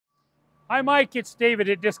Hi Mike, it's David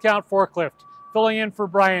at Discount Forklift, filling in for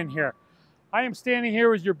Brian here. I am standing here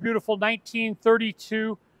with your beautiful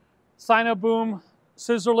 1932 SINOBOOM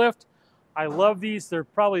scissor lift. I love these. They're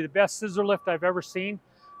probably the best scissor lift I've ever seen.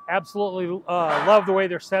 Absolutely love the way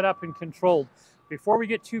they're set up and controlled. Before we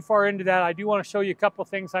get too far into that, I do want to show you a couple of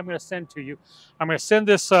things I'm going to send to you. I'm going to send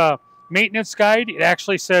this maintenance guide. It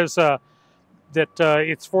actually says that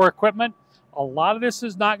it's for equipment. A lot of this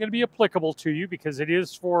is not going to be applicable to you because it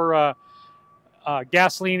is for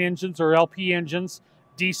gasoline engines or LP engines,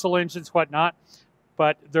 diesel engines, whatnot.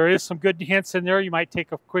 But there is some good hints in there. You might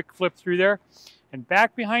take a quick flip through there. And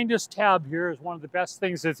back behind this tab here is one of the best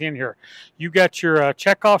things that's in here. You got your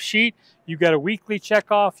checkoff sheet. You got a weekly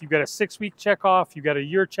checkoff. You got a 6-week checkoff. You got a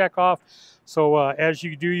year checkoff. So as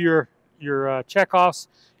you do your checkoffs,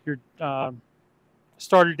 your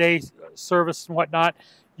starter day service and whatnot,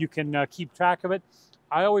 you can keep track of it.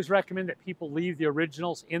 I always recommend that people leave the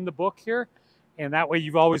originals in the book here, and that way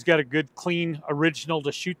you've always got a good, clean original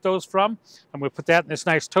to shoot those from. I'm going to put that in this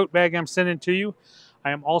nice tote bag I'm sending to you. I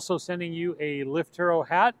am also sending you a Lift Hero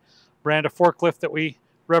hat, brand of forklift that we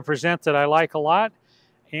represent that I like a lot,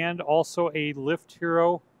 and also a Lift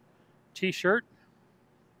Hero t-shirt.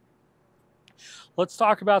 Let's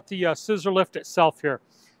talk about the scissor lift itself here.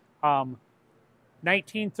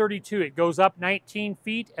 1932, it goes up 19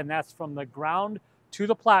 feet, and that's from the ground to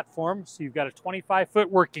the platform. So you've got a 25-foot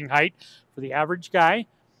working height for the average guy.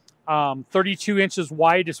 32 inches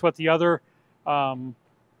wide is what the other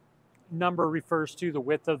number refers to, the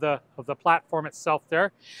width of the platform itself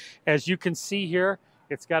there. As you can see here,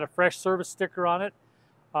 it's got a fresh service sticker on it.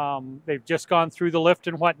 They've just gone through the lift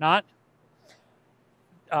and whatnot.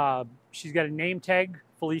 She's got a name tag,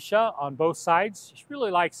 Felicia, on both sides. She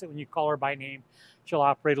really likes it when you call her by name. She'll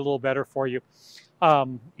operate a little better for you.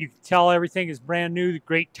 You can tell everything is brand new,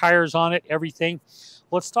 great tires on it, everything.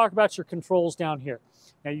 Let's talk about your controls down here.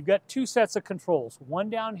 Now you've got 2 sets of controls,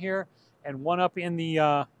 one down here and one up in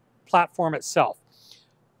the platform itself.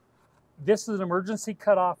 This is an emergency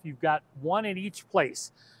cutoff. You've got one in each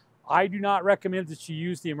place. I do not recommend that you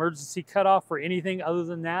use the emergency cutoff for anything other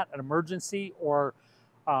than that, an emergency or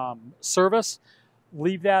service.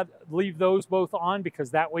 Leave those both on,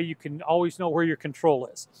 because that way you can always know where your control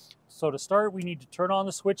is. So to start, we need to turn on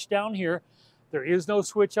the switch down here. There is no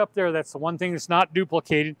switch up there. That's the one thing that's not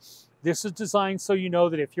duplicated. This is designed so you know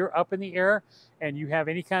that if you're up in the air and you have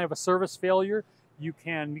any kind of a service failure, you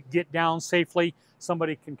can get down safely.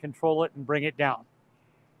 Somebody can control it and bring it down.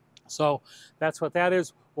 So that's what that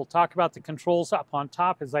is. We'll talk about the controls up on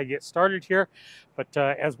top as I get started here. But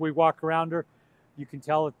as we walk around her, you can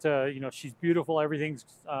tell that you know, she's beautiful. Everything's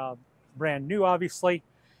brand new, obviously,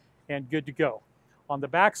 and good to go. On the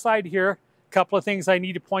back side here, a couple of things I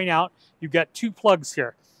need to point out. You've got 2 plugs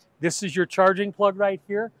here. This is your charging plug right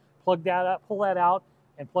here. Plug that up, pull that out,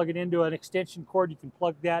 and plug it into an extension cord. You can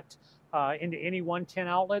plug that into any 110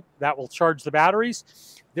 outlet. That will charge the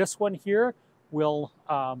batteries. This one here will,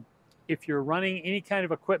 if you're running any kind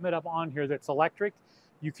of equipment up on here that's electric,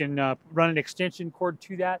 you can run an extension cord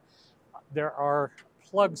to that. There are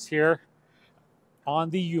plugs here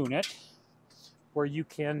on the unit where you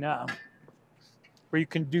can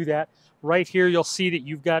do that. Right here, you'll see that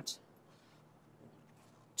you've got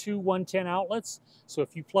 2 110 outlets. So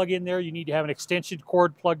if you plug in there, you need to have an extension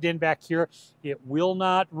cord plugged in back here. It will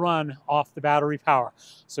not run off the battery power.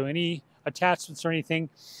 So any attachments or anything,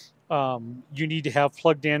 you need to have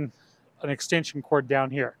plugged in an extension cord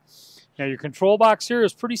down here. Now your control box here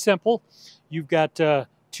is pretty simple. You've got 2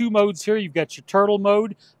 modes here. You've got your turtle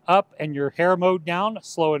mode up and your hare mode down,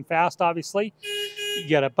 slow and fast, obviously. You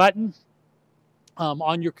got a button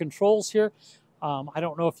on your controls here. I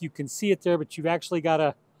don't know if you can see it there, but you've actually got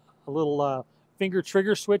a little finger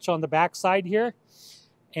trigger switch on the back side here,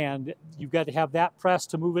 and you've got to have that pressed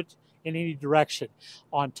to move it in any direction.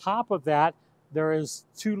 On top of that, there is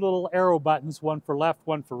 2 little arrow buttons, one for left,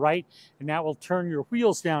 one for right, and that will turn your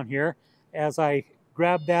wheels down here. As I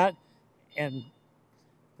grab that, and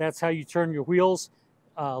that's how you turn your wheels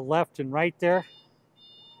left and right there.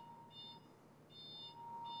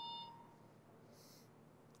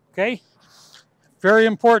 Okay, very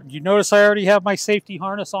important. You notice I already have my safety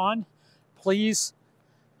harness on. Please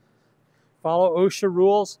follow OSHA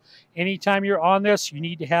rules. Anytime you're on this, you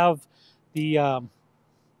need to have the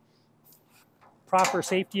proper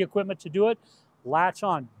safety equipment to do it. Latch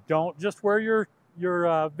on. Don't just wear your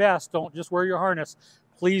vest. Don't just wear your harness.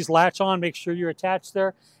 Please latch on. Make sure you're attached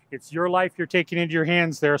there. It's your life you're taking into your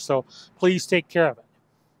hands there, so please take care of it.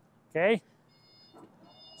 Okay?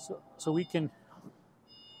 So we can...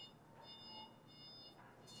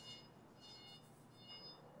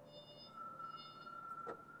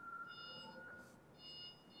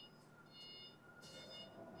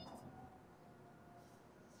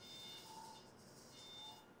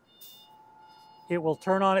 It will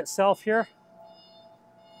turn on itself here,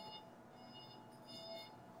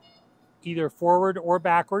 either forward or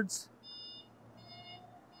backwards.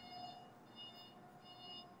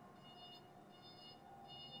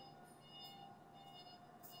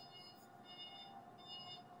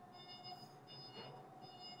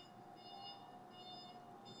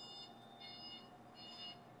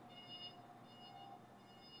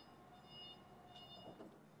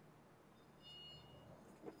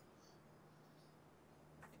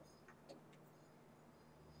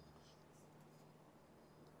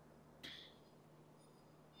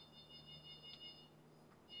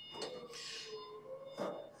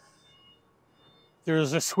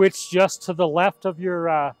 There's a switch just to the left of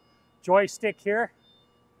your joystick here.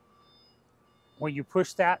 When you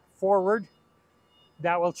push that forward,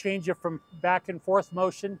 that will change it from back and forth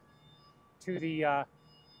motion to the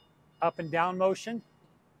up and down motion.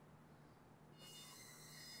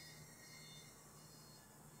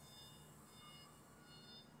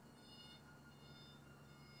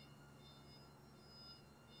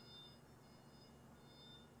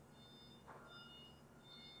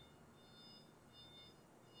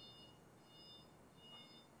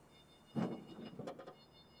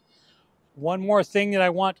 One more thing that I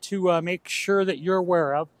want to make sure that you're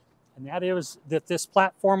aware of, and that is that this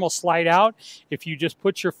platform will slide out. If you just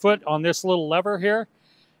put your foot on this little lever here,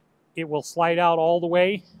 it will slide out all the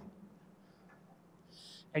way.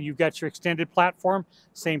 And you've got your extended platform.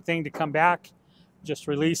 Same thing to come back. Just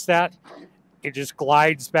release that. It just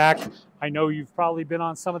glides back. I know you've probably been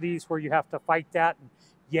on some of these where you have to fight that and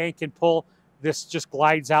yank and pull. This just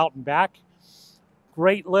glides out and back.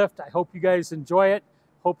 Great lift. I hope you guys enjoy it.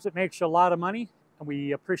 Hopes it makes you a lot of money, and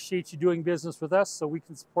we appreciate you doing business with us so we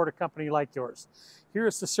can support a company like yours.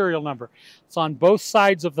 Here's the serial number. It's on both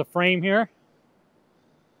sides of the frame here.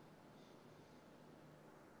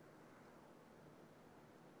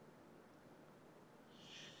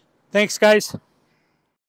 Thanks, guys.